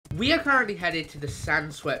We are currently headed to the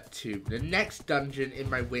Sandswept tomb, the next dungeon in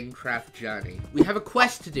my Wingcraft journey. We have a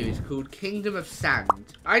quest to do, it's called Kingdom of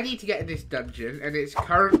Sand. I need to get in this dungeon, and it's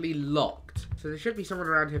currently locked. So there should be someone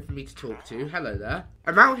around here for me to talk to. Hello there.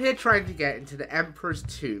 I'm out here trying to get into the Emperor's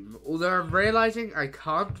tomb, although I'm realizing I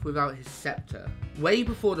can't without his scepter. Way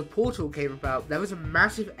before the portal came about, there was a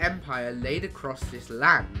massive empire laid across this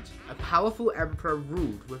land. A powerful emperor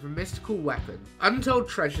ruled with a mystical weapon. Untold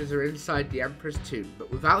treasures are inside the Emperor's tomb,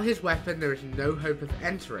 but without his weapon there is no hope of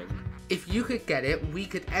entering. If you could get it, we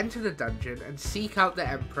could enter the dungeon and seek out the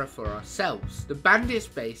Emperor for ourselves. The bandit's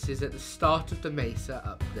base is at the start of the mesa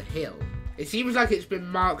up the hill. It seems like it's been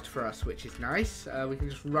marked for us, which is nice. We can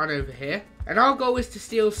just run over here. And our goal is to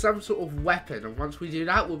steal some sort of weapon. And once we do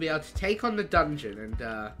that, we'll be able to take on the dungeon. And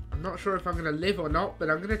I'm not sure if I'm going to live or not, but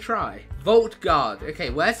I'm going to try. Vault guard. Okay,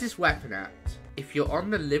 where's this weapon at? If you're on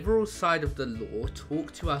the liberal side of the law,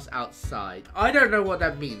 talk to us outside. I don't know what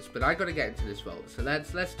that means, but I gotta get into this vault, so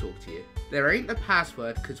let's talk to you. There ain't a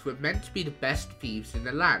password, because we're meant to be the best thieves in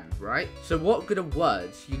the land, right? So what good are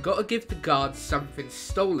words? You gotta give the guards something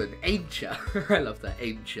stolen, ain't ya? I love that,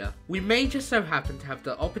 ain't ya? We may just so happen to have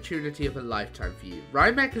the opportunity of a lifetime for you.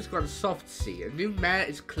 Rymek has gone soft, see. A new mayor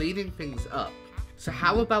is cleaning things up. So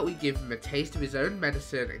how about we give him a taste of his own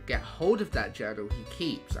medicine and get hold of that journal he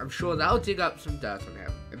keeps? I'm sure that'll dig up some dirt on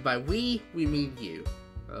him. And by we mean you.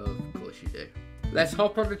 Of course you do. Let's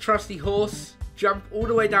hop on the trusty horse, jump all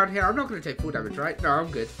the way down here. I'm not going to take full damage, right? No,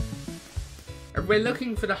 I'm good. And we're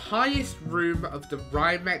looking for the highest room of the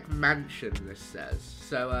Rymek mansion, this says.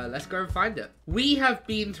 So let's go and find it. We have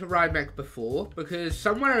been to Rymek before, because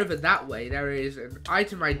somewhere over that way there is an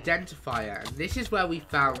item identifier, and this is where we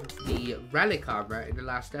found the relic armor in the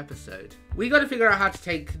last episode. We got to figure out how to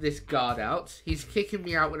take this guard out. He's kicking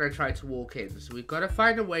me out when I try to walk in, so we've got to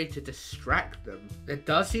find a way to distract them. There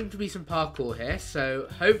does seem to be some parkour here, so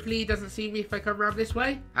hopefully he doesn't see me if I come around this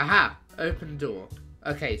way. Aha! Open door.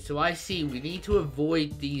 Okay, so I see we need to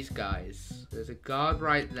avoid these guys. There's a guard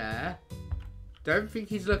right there. Don't think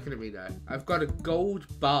he's looking at me though. I've got a gold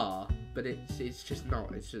bar, but it's just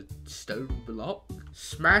not. It's a stone block.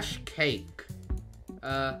 Smash cake.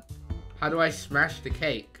 How do I smash the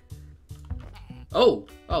cake? Oh,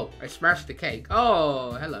 I smashed the cake.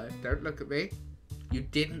 Oh, hello. Don't look at me. You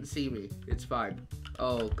didn't see me. It's fine.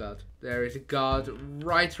 Oh god. There is a guard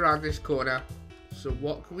right around this corner. So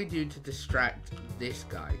what can we do to distract this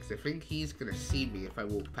guy? Because I think he's going to see me if I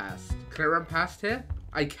walk past. Can I run past here?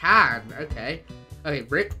 I can. Okay. Okay,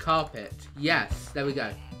 rip carpet. Yes, there we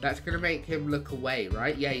go. That's going to make him look away,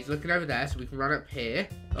 right? Yeah, he's looking over there, so we can run up here.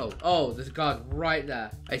 Oh, there's a guard right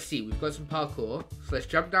there. I see, we've got some parkour. So let's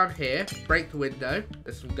jump down here, break the window.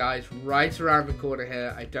 There's some guys right around the corner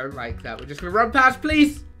here. I don't like that. We're just going to run past,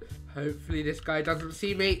 please. Hopefully this guy doesn't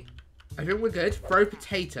see me. I think we're good. Throw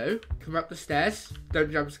potato. Come up the stairs.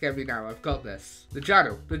 Don't jump scare me now. I've got this. The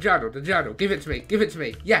journal. Give it to me. Give it to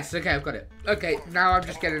me. Yes, okay, I've got it. Okay, now I'm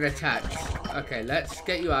just getting attacked. Okay, let's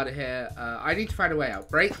get you out of here. I need to find a way out.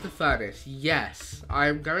 Break the furnace. Yes,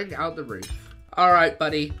 I'm going out the roof. Alright,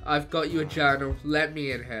 buddy. I've got you a journal. Let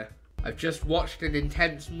me in here. I've just watched an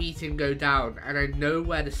intense meeting go down, and I know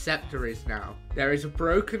where the scepter is now. There is a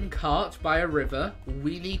broken cart by a river.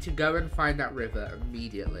 We need to go and find that river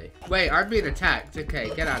immediately. Wait, I'm being attacked.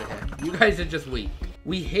 Okay, get out of here. You guys are just weak.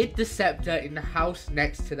 We hid the scepter in the house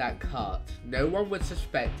next to that cart. No one would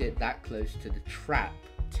suspect it that close to the trap.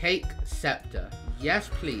 Take scepter. Yes,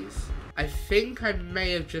 please. I think I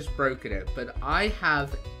may have just broken it, but I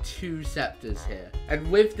have 2 scepters here.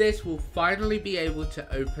 And with this, we'll finally be able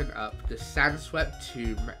to open up the Sandswept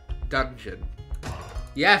tomb dungeon.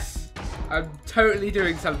 Yes! I'm totally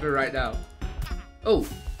doing something right now. Oh,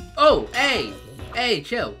 hey,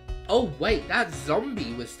 chill. Oh, wait, that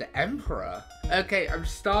zombie was the Emperor. Okay, I'm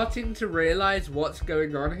starting to realize what's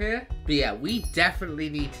going on here. But yeah, we definitely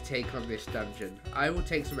need to take on this dungeon. I will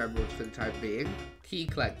take some emeralds for the time being. Key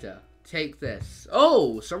collector. Take this.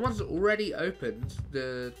 Oh, someone's already opened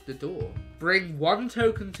the door. Bring 1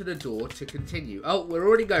 token to the door to continue. Oh, we're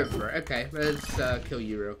already going for it. Okay, let's kill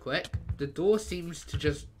you real quick. The door seems to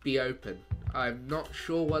just be open. I'm not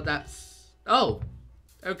sure what that's... Oh,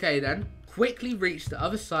 okay then. Quickly reach the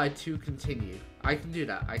other side to continue. I can do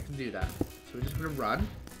that. So we're just going to run.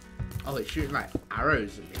 Oh, it's shooting like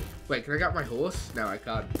arrows at me. Wait, can I get my horse? No, I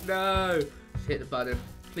can't. No. Just hit the button.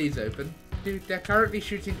 Please open. Dude, they're currently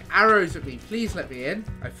shooting arrows at me. Please let me in.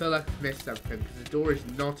 I feel like I've missed something because the door is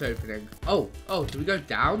not opening. Oh, do we go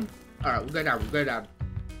down? Alright, we'll go down.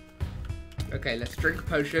 Okay, let's drink a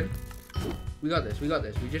potion. We got this.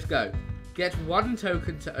 We just go. Get 1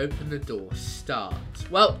 token to open the door. Start.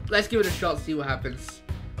 Well, let's give it a shot, see what happens.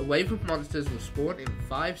 A wave of monsters will spawn in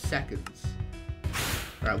 5 seconds.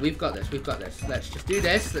 Right, we've got this, we've got this. Let's just do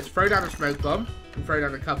this. Let's throw down a smoke bomb and throw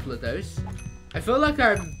down a couple of those. I feel like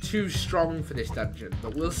I'm too strong for this dungeon,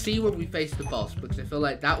 but we'll see when we face the boss, because I feel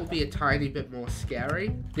like that will be a tiny bit more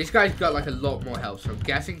scary. This guy's got like a lot more health, so I'm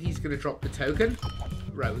guessing he's going to drop the token.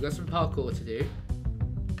 Right, we've got some parkour to do.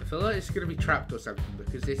 I feel like it's going to be trapped or something,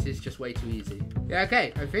 because this is just way too easy. Yeah,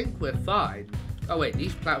 okay, I think we're fine. Oh wait,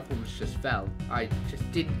 these platforms just fell. I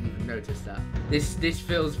just didn't even notice that. This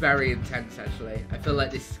feels very intense, actually. I feel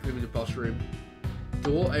like this is going to be the boss room.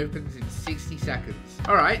 Door opens in 60 seconds.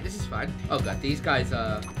 Alright, this is fine. Oh god, these guys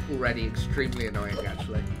are already extremely annoying,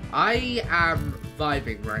 actually. I am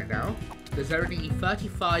vibing right now. There's only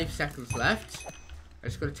 35 seconds left. I'm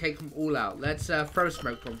just going to take them all out. Let's throw a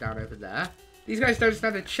smoke bomb down over there. These guys don't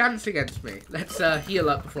stand a chance against me. Let's heal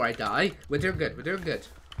up before I die. We're doing good, we're doing good.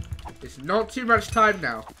 It's not too much time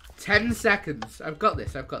now. 10 seconds. I've got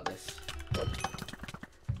this, I've got this.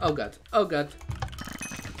 Oh god, oh god.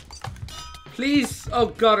 Please! Oh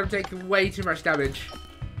god, I'm taking way too much damage.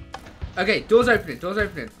 Okay, door's opening, door's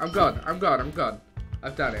opening. I'm gone, I'm gone, I'm gone.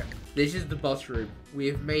 I've done it. This is the boss room. We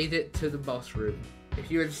have made it to the boss room.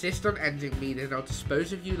 If you insist on ending me, then I'll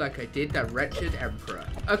dispose of you like I did that wretched emperor.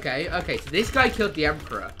 Okay, okay, so this guy killed the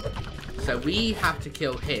emperor. So we have to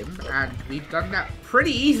kill him, and we've done that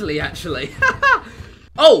pretty easily, actually.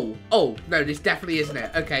 Oh, no, this definitely isn't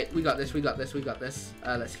it. Okay, we got this, we got this, we got this.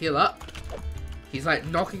 Let's heal up. He's like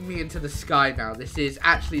knocking me into the sky now. This is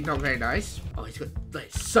actually not very nice. Oh, he's got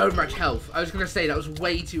like so much health. I was gonna say that was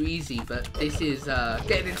way too easy, but this is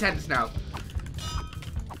getting intense now.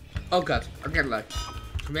 Oh god, I'm getting low.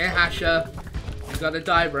 Come here, Hasher. You gotta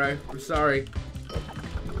die, bro. I'm sorry.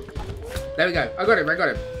 There we go. I got him, I got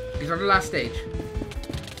him. He's on the last stage.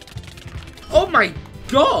 Oh my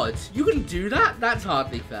god! You can do that? That's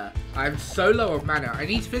hardly fair. I'm so low on mana. I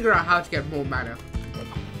need to figure out how to get more mana.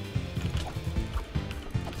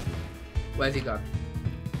 Where's he gone?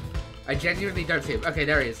 I genuinely don't see him. Okay,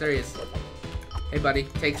 there he is. There he is. Hey, buddy.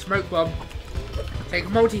 Take smoke bomb. Take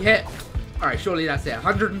multi-hit. Alright, surely that's it.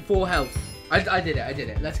 104 health. I did it. I did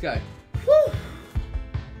it. Let's go. Woo!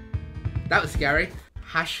 That was scary.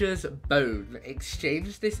 Hasher's Bone.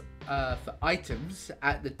 Exchange this for items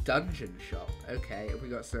at the dungeon shop. Okay, and we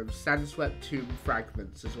got some Sandswept tomb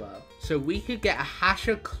fragments as well. So we could get a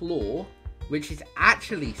Hasher Claw, which is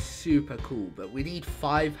actually super cool, but we need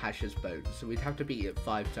 5 Hasher's Bones, so we'd have to beat it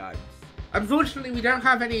 5 times. Unfortunately, we don't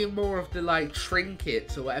have any more of the, like,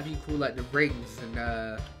 trinkets, or whatever you call, like, the rings and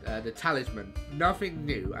the talisman. Nothing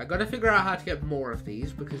new. I gotta figure out how to get more of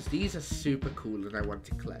these, because these are super cool, and I want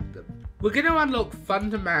to collect them. We're gonna unlock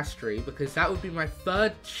Thunder Mastery, because that would be my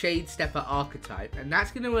 3rd Shade Stepper archetype, and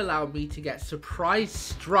that's gonna allow me to get Surprise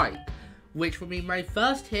Strike, which will mean my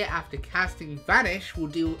first hit after casting Vanish will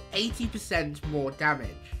deal 80% more damage.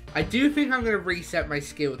 I do think I'm going to reset my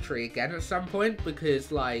skill tree again at some point,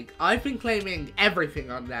 because, like, I've been claiming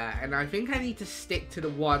everything on there, and I think I need to stick to the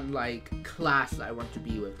one, like, class that I want to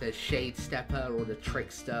be with. The Shade Stepper or the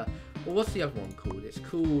Trickster, or what's the other one called? It's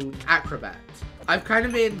called Acrobat. I've kind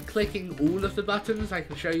of been clicking all of the buttons. I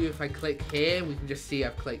can show you if I click here, we can just see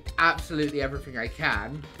I've clicked absolutely everything I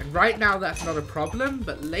can. And right now that's not a problem,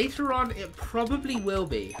 but later on it probably will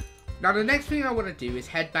be. Now the next thing I want to do is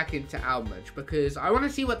head back into Almudge, because I want to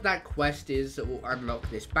see what that quest is that will unlock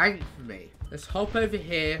this bank for me. Let's hop over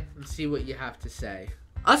here and see what you have to say.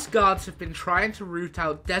 Us guards have been trying to root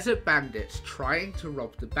out desert bandits trying to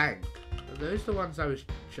rob the bank. Are those the ones I was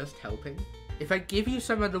just helping? If I give you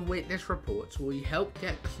some of the witness reports, will you help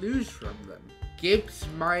get clues from them? Gibbs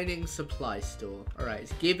Mining Supply Store. Alright,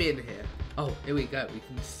 it's Gib in here. Oh, here we go. We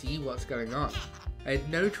can see what's going on. I had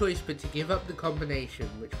no choice but to give up the combination,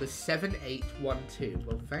 which was 7812.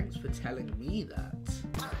 Well, thanks for telling me that.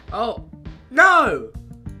 Oh, no!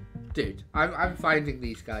 Dude, I'm finding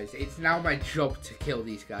these guys. It's now my job to kill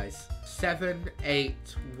these guys.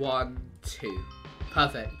 7812.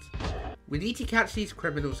 Perfect. We need to catch these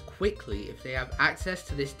criminals quickly if they have access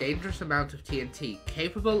to this dangerous amount of TNT,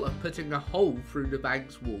 capable of putting a hole through the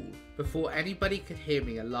bank's wall. Before anybody could hear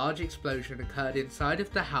me, a large explosion occurred inside of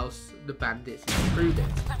the house the bandits intruded.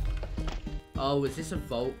 Oh, is this a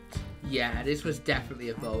vault? Yeah, this was definitely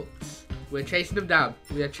a vault. We're chasing them down.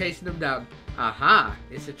 We are chasing them down. Aha!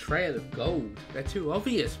 It's a trail of gold. They're too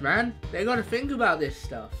obvious, man. They gotta think about this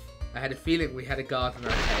stuff. I had a feeling we had a guard on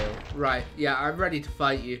our tail. Right, yeah, I'm ready to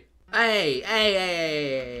fight you.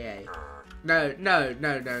 Hey. No,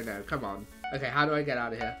 come on. Okay, how do I get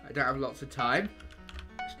out of here? I don't have lots of time.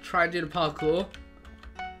 Let's try and do the parkour.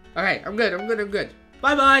 Okay, I'm good.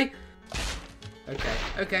 Bye-bye!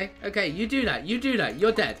 Okay, you do that. You're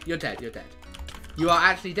dead. You are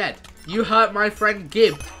actually dead. You hurt my friend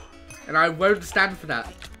Gib. And I won't stand for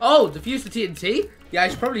that. Oh, defuse the TNT? Yeah, I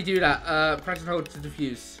should probably do that. Press and hold to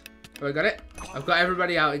defuse. Oh, I got it? I've got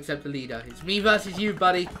everybody out except the leader. It's me versus you,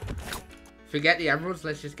 buddy. Forget the emeralds.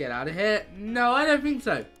 Let's just get out of here. No, I don't think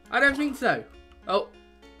so. I don't think so. Oh.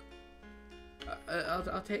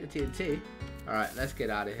 I'll take the TNT. Alright, let's get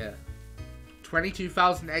out of here.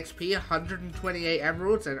 22,000 XP, 128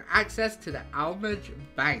 emeralds, and access to the Almage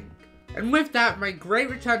Bank. And with that, my great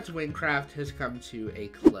return to Minecraft has come to a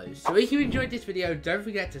close. So if you enjoyed this video, don't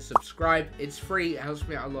forget to subscribe. It's free, it helps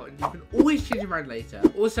me out a lot, and you can always change your mind later.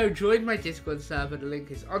 Also, join my Discord server. The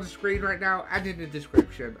link is on the screen right now and in the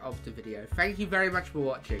description of the video. Thank you very much for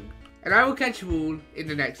watching, and I will catch you all in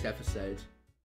the next episode.